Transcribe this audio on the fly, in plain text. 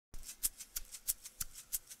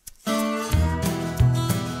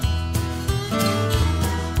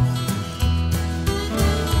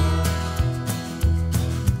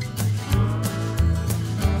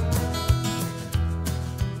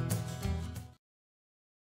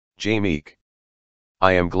Jameek.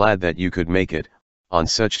 I am glad that you could make it, on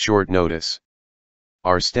such short notice.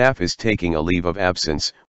 Our staff is taking a leave of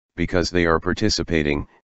absence, because they are participating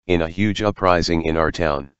in a huge uprising in our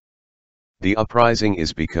town. The uprising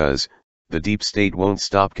is because the deep state won't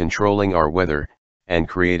stop controlling our weather, and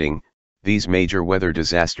creating these major weather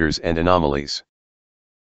disasters and anomalies.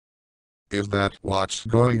 Is that what's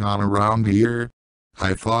going on around here?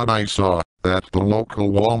 I thought I saw that the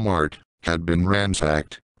local Walmart had been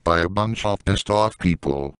ransacked by a bunch of pissed off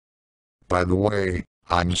people. By the way,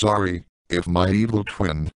 I'm sorry if my evil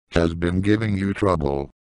twin has been giving you trouble.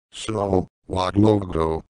 So, what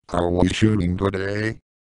logo are we shooting today?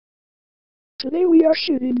 Today we are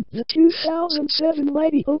shooting the 2007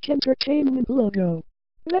 Mighty Oak Entertainment logo.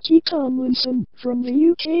 Becky Tomlinson from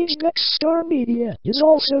the UK's Bexstar Media is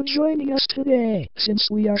also joining us today, since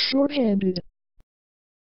we are short-handed.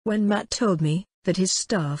 When Matt told me that his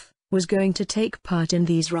staff was going to take part in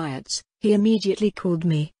these riots, he immediately called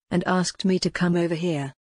me and asked me to come over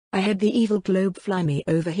here. I had the evil globe fly me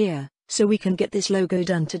over here, so we can get this logo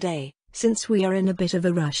done today, since we are in a bit of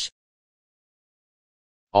a rush.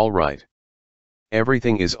 Alright.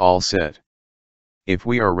 Everything is all set. If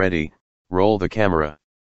we are ready, roll the camera.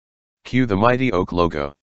 Cue the Mighty Oak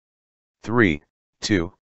logo. 3,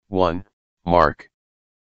 2, 1, mark.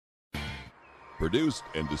 Produced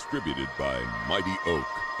and distributed by Mighty Oak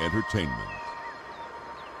Entertainment.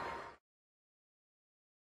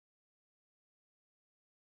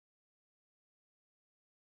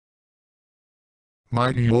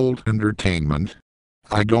 Mighty Old Entertainment?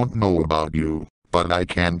 I don't know about you, but I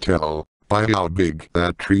can tell by how big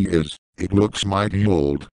that tree is, it looks mighty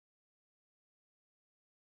old.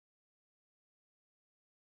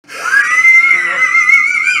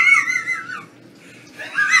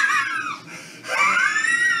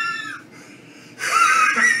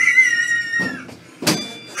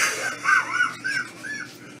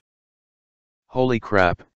 Holy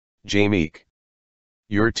crap, Jameek.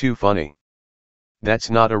 You're too funny. That's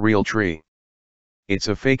not a real tree. It's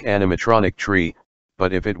a fake animatronic tree,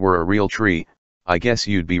 but if it were a real tree, I guess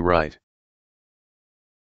you'd be right.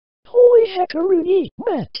 Holy heckaroonie,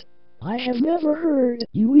 Matt! I have never heard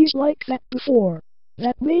you wheeze like that before.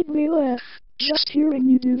 That made me laugh, just hearing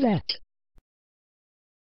you do that.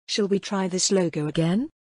 Shall we try this logo again?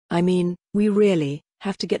 I mean, we really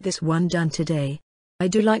have to get this one done today. I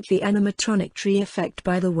do like the animatronic tree effect,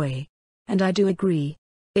 by the way. And I do agree.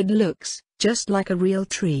 It looks just like a real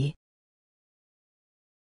tree.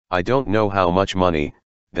 I don't know how much money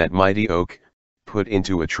that Mighty Oak put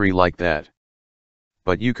into a tree like that.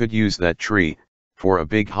 But you could use that tree for a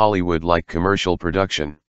big Hollywood-like commercial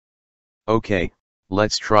production. Okay,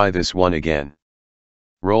 let's try this one again.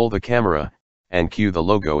 Roll the camera and cue the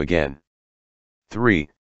logo again. 3,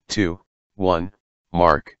 2, 1,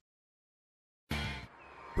 mark.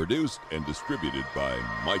 Produced and distributed by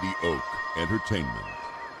Mighty Oak Entertainment.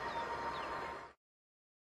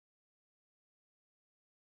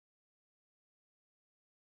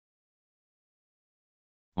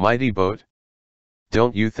 Mighty Boat?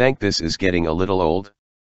 Don't you think this is getting a little old?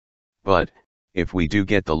 But, if we do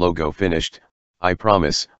get the logo finished, I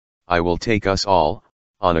promise, I will take us all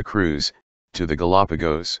on a cruise to the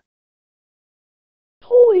Galapagos.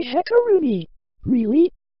 Holy heckaroonie!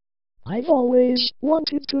 Really? I've always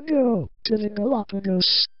wanted to go to the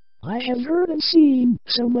Galapagos. I have heard and seen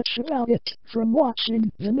so much about it from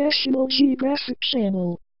watching the National Geographic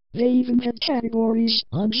Channel. They even had categories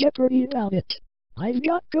on Jeopardy about it. I've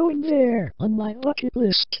got going there on my bucket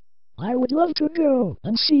list. I would love to go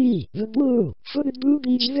and see the blue-footed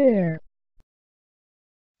boobies there.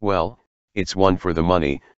 Well, it's 1 for the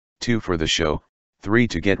money, 2 for the show, 3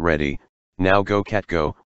 to get ready. Now go cat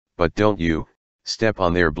go, but don't you step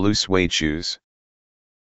on their blue suede shoes.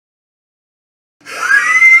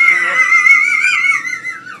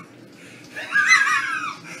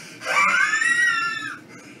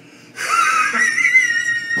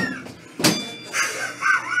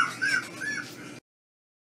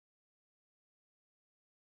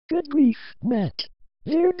 Good grief, Matt.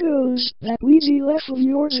 There goes that wheezy laugh of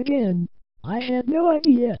yours again. I had no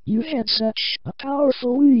idea you had such a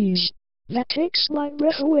powerful wheeze. That takes my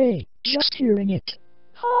breath away, just hearing it.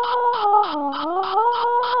 Ha ha ha ha ha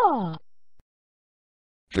ha ha!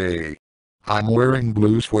 Hey, I'm wearing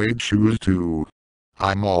blue suede shoes too.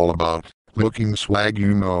 I'm all about looking swag,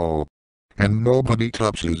 you know. And nobody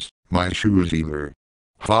touches my shoes either.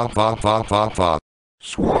 Fa fa fa fa fa.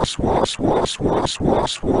 Swa swa swa swa swa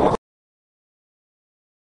swa.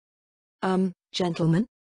 Gentlemen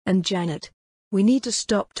and Janet, we need to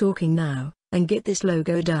stop talking now and get this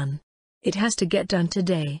logo done. It has to get done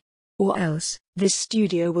today. Or else, this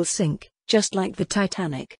studio will sink, just like the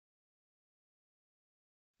Titanic.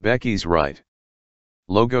 Becky's right.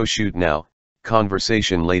 Logo shoot now,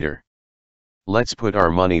 conversation later. Let's put our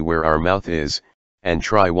money where our mouth is, and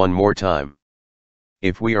try one more time.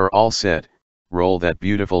 If we are all set, roll that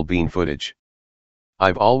beautiful bean footage.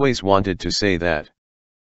 I've always wanted to say that.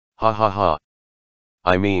 Ha ha ha.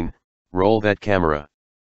 I mean, roll that camera.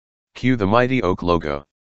 Cue the Mighty Oak logo.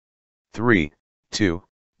 3, 2,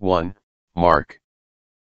 1, mark.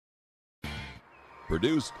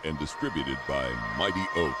 Produced and distributed by Mighty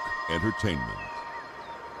Oak Entertainment.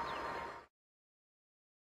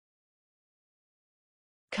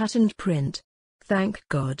 Cut and print. Thank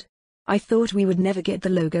God. I thought we would never get the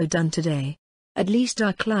logo done today. At least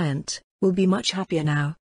our client will be much happier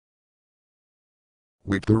now.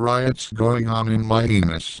 With the riots going on in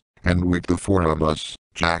Mianus, and with the four of us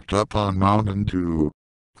jacked up on Mountain 2,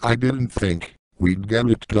 I didn't think we'd get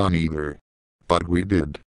it done either. But we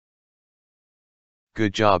did.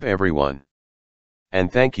 Good job everyone.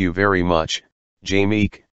 And thank you very much,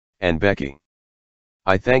 Jameek and Becky.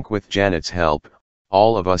 I think with Janet's help,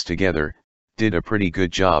 all of us together did a pretty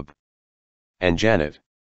good job. And Janet,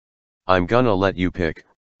 I'm gonna let you pick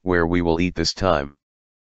where we will eat this time.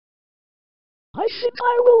 I think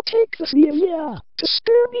I will take the three of ya to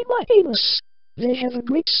stir me my anus. They have a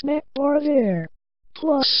great snack bar there.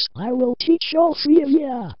 Plus, I will teach all three of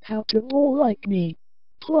ya how to roll like me.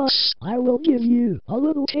 Plus, I will give you a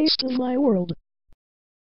little taste of my world.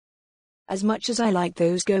 As much as I like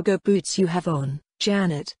those go-go boots you have on,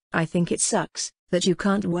 Janet, I think it sucks that you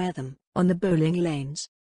can't wear them on the bowling lanes.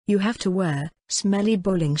 You have to wear smelly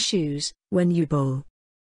bowling shoes when you bowl.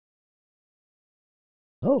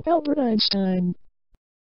 Oh, Albert Einstein.